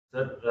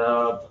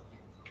Sir,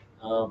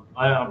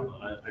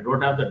 I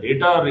don't have the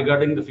data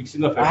regarding the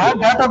fixing of FDL. I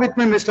have data with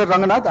me, Mr.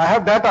 Ranganath. I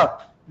have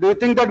data. Do you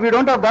think that we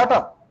don't have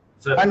data?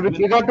 Sir, and with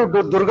regard to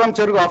Durgam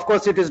Cherugu, of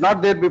course, it is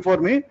not there before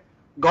me.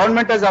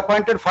 Government has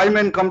appointed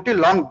 5-man committee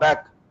long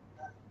back,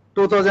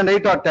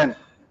 2008 or 10.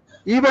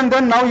 Even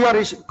then, now you are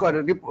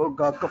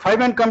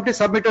 5-man committee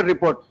submitted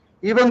report.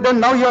 Even then,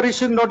 now you are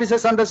issuing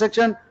notices under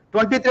section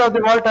 23 of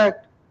the Vault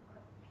Act.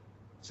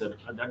 Sir,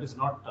 that is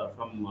not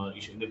from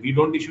issue. We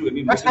don't issue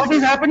any. That's what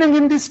is happening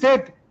in this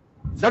state.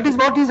 That is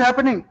what is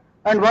happening.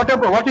 And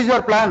what is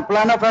your plan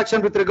of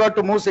action with regard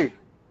to Musi?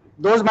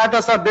 Those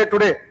matters are there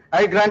today.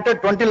 I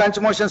granted 20 lunch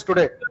motions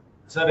today.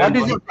 Sir, what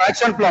is your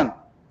action plan?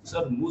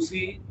 Sir,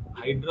 Musi,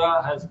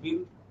 HYDRA has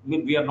been,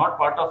 we are not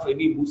part of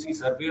any Musi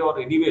survey or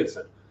anywhere,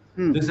 sir.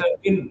 This has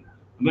been,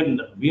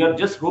 we are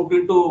just roped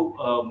into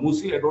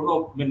Musi. I don't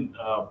know,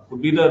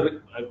 could be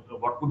the,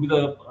 what could be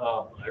the,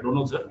 I don't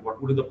know, sir,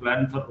 what would be the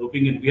plan for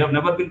roping in? We have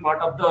never been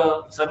part of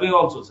the survey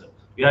also, sir.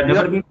 We have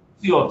never been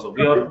Musi also.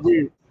 We are.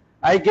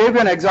 I gave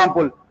an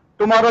example.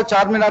 Tomorrow,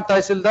 Charminar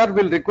Tahsildar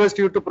will request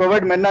you to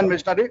provide men and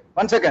machinery.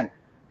 1 second.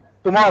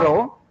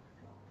 Tomorrow,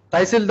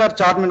 Tahsildar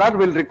Charminar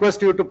will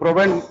request you to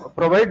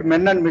provide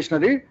men and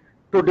machinery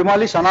to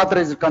demolish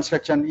unauthorized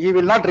construction. He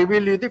will not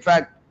reveal you the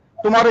fact.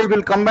 Tomorrow he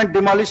will come and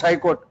demolish High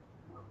Court.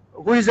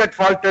 Who is at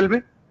fault? Tell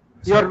me.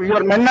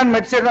 Your men and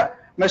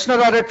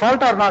machinery are at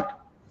fault or not?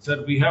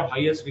 Sir, we have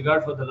highest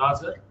regard for the law,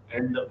 sir,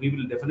 and we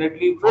will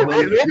definitely follow.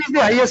 Where is the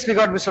highest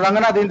regard, Mr.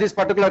 Ranganath, in this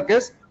particular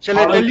case? Shall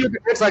I tell you the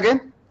dates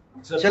again?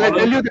 Sir, shall I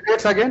tell you the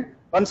dates again?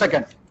 1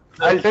 second. Sir.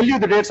 I'll tell you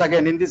the dates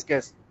again in this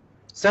case.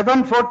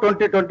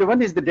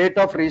 7/4/2021 is the date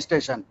of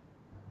registration.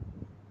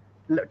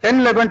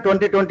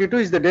 10/11/2022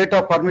 is the date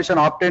of permission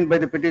obtained by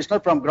the petitioner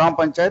from Gram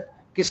Panchayat,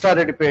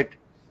 Kistaredi,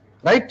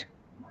 right?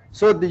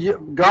 So the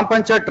Gram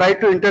Panchayat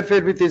tried to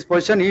interfere with his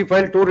position. He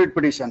filed 2 writ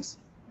petitions.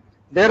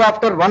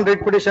 Thereafter, 1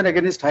 writ petition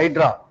against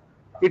HYDRA.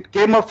 It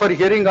came up for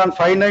hearing on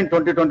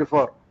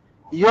 5/9/2024.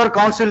 Your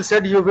counsel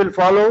said you will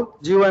follow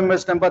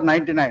GOMS number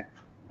 99.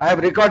 I have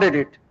recorded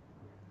it.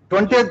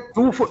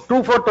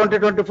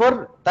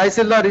 2/4/2024,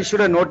 Tahsildar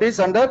issued a notice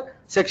under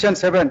section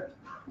 7.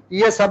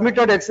 He has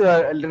submitted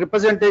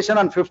representation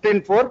on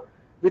 15/4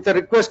 with a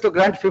request to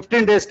grant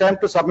 15 days time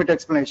to submit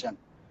explanation.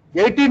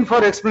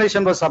 18/4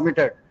 explanation was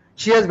submitted.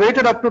 She has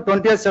waited up to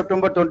 20th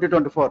September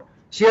 2024.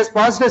 She has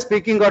passed a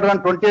speaking order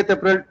on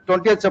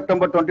 20th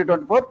September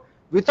 2024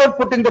 without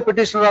putting the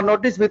petitioner on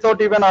notice, without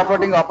even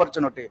affording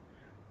opportunity.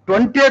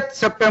 20th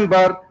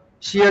September,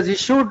 she has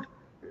issued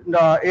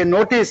a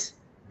notice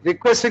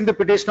requesting the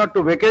petitioner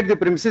to vacate the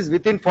premises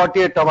within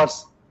 48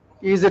 hours.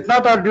 Is it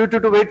not our duty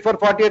to wait for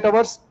 48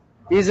 hours?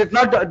 Is it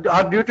not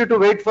our duty to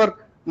wait for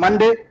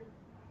Monday?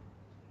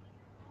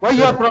 Why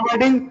you are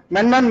providing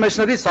men and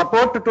machinery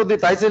support to the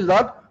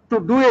Tahsildar to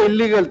do an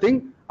illegal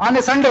thing on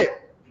a Sunday?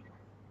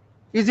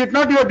 Is it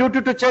not your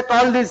duty to check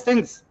all these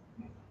things?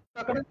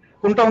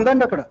 Kunta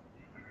undandi akkada?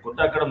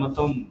 Kunta akkada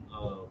mottham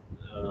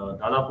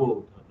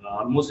dadapu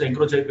almost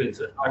encroach ayipindi,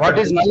 sir. What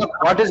is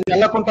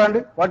Nallakunta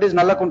andi? What is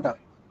Nallakunta?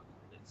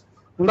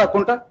 Unda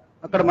Kunta?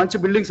 Akkada manchi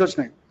buildings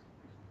vachinayi.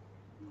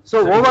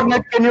 So sir,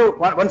 overnight can you,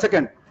 1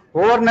 second,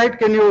 overnight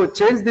can you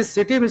change this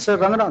city, Mr.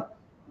 Ranganath?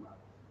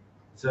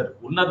 Sir,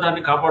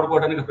 ఉన్నదాన్ని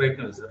కాపాడుకోవడానికి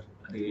ప్రయత్నం sir.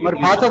 మరి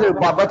పాతది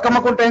బతుకమ్మ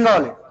కుంట ఏం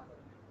కావాలి?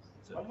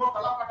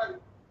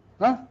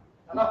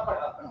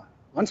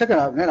 1 second,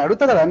 నేను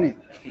అడుగుతా కదా అన్ని.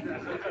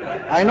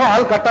 I know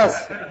all kattas.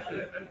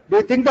 Do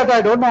you think that I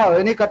don't know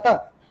any katta?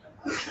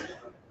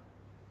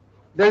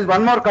 There is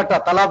one more katta,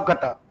 talab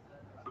katta.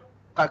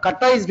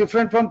 Katta is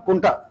different from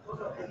kunta.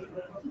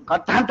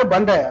 Katta ante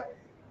bandaya.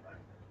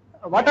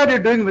 What are you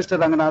doing, Mr.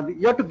 Ranganath?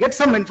 You have to get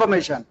some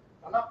information.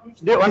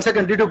 1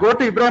 second, did you go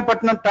to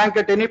Ibrahimpatnam tank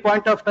at any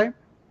point of time?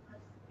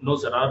 No,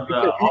 sir.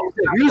 It's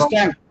a huge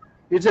tank.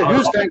 It's a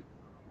huge tank.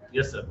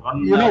 Yes, sir.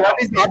 You know what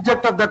is the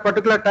object of that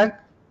particular tank?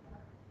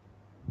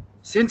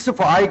 Since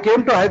I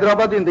came to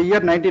Hyderabad in the year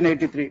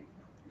 1983,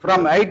 from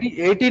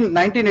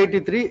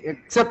 1983,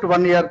 except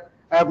 1 year,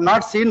 I have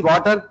not seen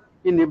water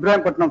in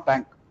Ibrahimpatnam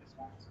tank.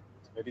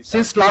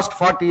 Since last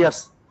 40 years,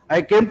 I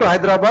came to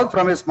Hyderabad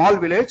from a small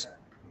village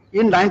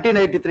in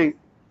 1983.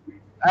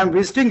 I am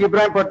visiting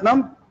Ibrahimpatnam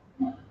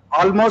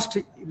almost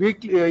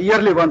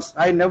yearly once.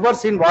 I never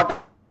seen water.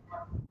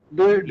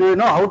 Do you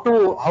know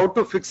how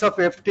to fix up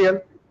FTL?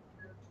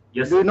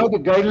 Yes. Do you know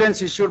the guidelines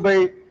issued by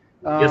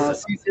yes,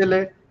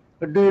 CCLA?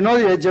 Do you know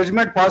a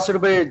judgment passed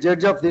by a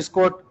judge of this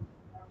court?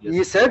 Yes.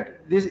 He said,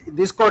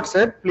 this court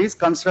said, please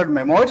consider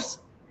memos,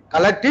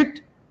 collect it,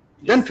 yes,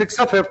 then fix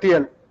up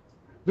FTL.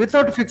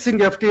 Without fixing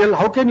FTL,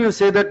 how can you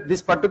say that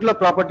this particular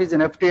property is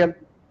an FTL?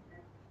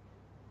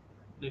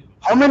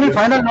 How many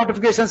final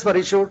notifications were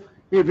issued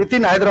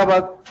within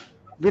Hyderabad,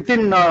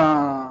 within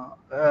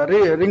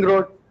Ring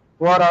Road,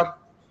 ORR?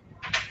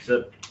 Sir,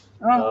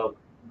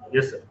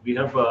 yes, sir. We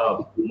have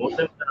more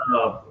than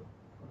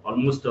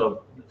almost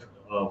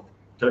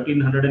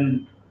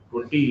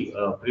 1,320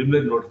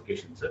 preliminary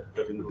notifications, sir.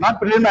 Not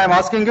preliminary, I am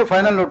asking you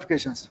final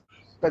notifications.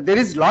 But there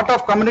is lot of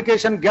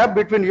communication gap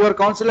between your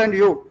counsel and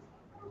you.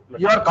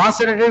 You are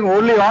concentrating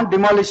only on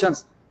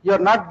demolitions. You are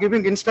not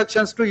giving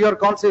instructions to your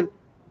council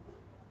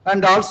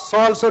and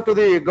also to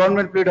the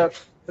government pleader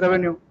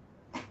revenue.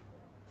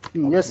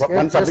 Yes,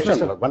 One submission,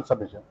 Mr. one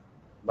submission.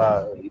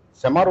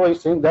 Semarwa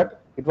is saying that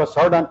it was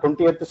served on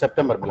 20th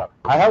September, Milord.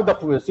 I have the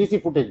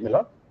CC footage,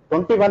 Milord.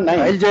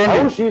 21/9.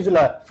 How she is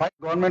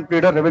government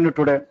pleader revenue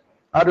today.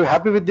 Are you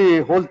happy with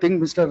the whole thing,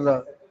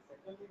 Mr.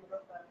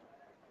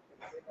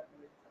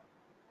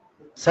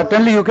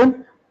 Certainly you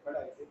can.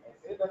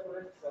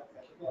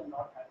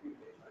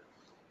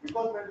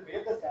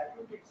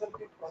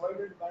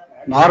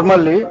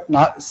 Normally,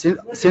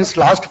 since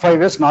last 5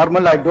 years,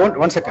 normal I don't,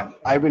 one second,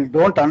 I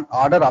don't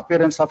order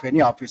appearance of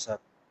any officer.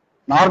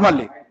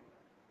 Normally,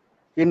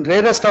 in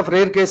rarest of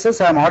rare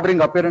cases, I am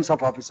ordering appearance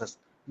of officers.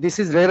 This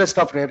is rarest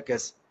of rare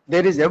case.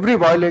 There is every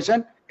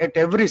violation at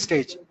every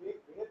stage.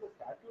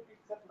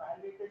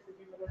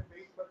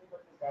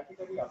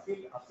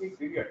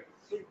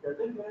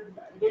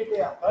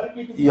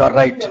 You are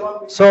right.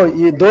 So,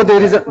 though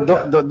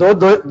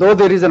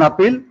there is an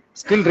appeal,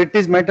 still writ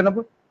is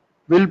maintainable,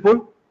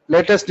 willful,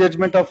 latest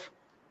judgment of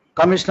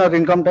Commissioner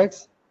Income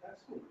Tax.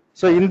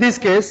 So, in this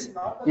case,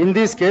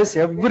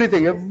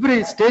 everything,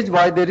 every stage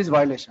why there is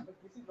violation.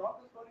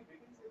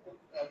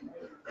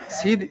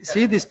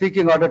 See the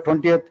speaking order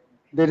 20th.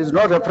 There is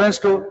no reference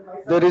to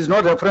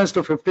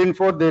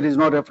 15/4. There is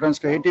no reference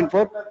to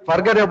 18/4.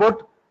 Forget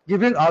about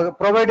giving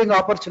providing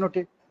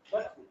opportunity.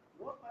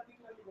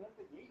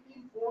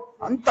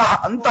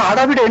 అంత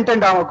హడావిడి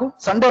ఏంటంటే ఆమెకు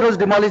Sunday రోజు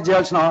demolish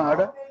చేయాల్సిన